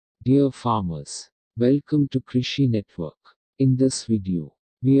Dear farmers, welcome to Krishi Network. In this video,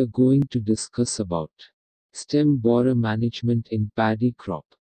 we are going to discuss about stem borer management in paddy crop.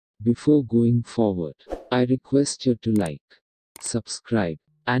 Before going forward, I request you to like, subscribe,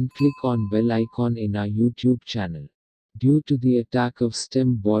 and click on bell icon in our YouTube channel. Due to the attack of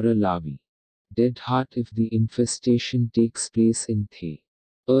stem borer larvae, dead heart if the infestation takes place in the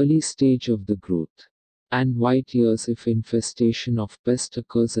early stage of the growth, and white ears if infestation of pest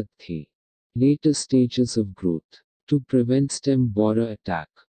occurs at the later stages of growth. To prevent stem borer attack,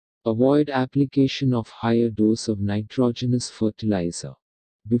 avoid application of higher dose of nitrogenous fertilizer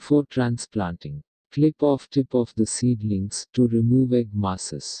before transplanting. Clip off tip of the seedlings to remove egg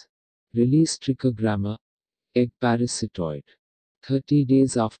masses. Release Trichogramma, egg parasitoid. 30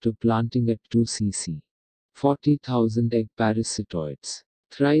 days after planting at 2 cc. 40,000 egg parasitoids.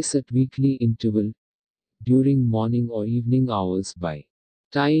 Thrice at weekly interval during morning or evening hours by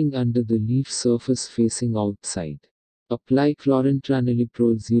tying under the leaf surface facing outside. Apply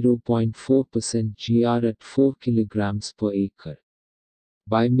Chlorantraniliprole 0.4% gr at 4 kg per acre.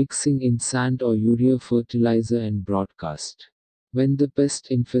 By mixing in sand or urea fertilizer and broadcast. When the pest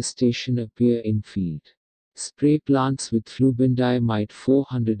infestation appear in field, spray plants with flubendiamide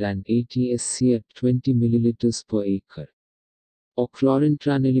 480 SC at 20 ml per acre, or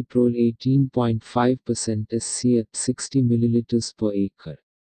Chlorantraniliprole 18.5% SC at 60 ml per acre.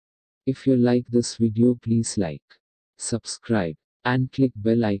 If you like this video, please like, subscribe, and click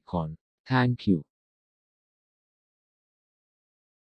bell icon. Thank you.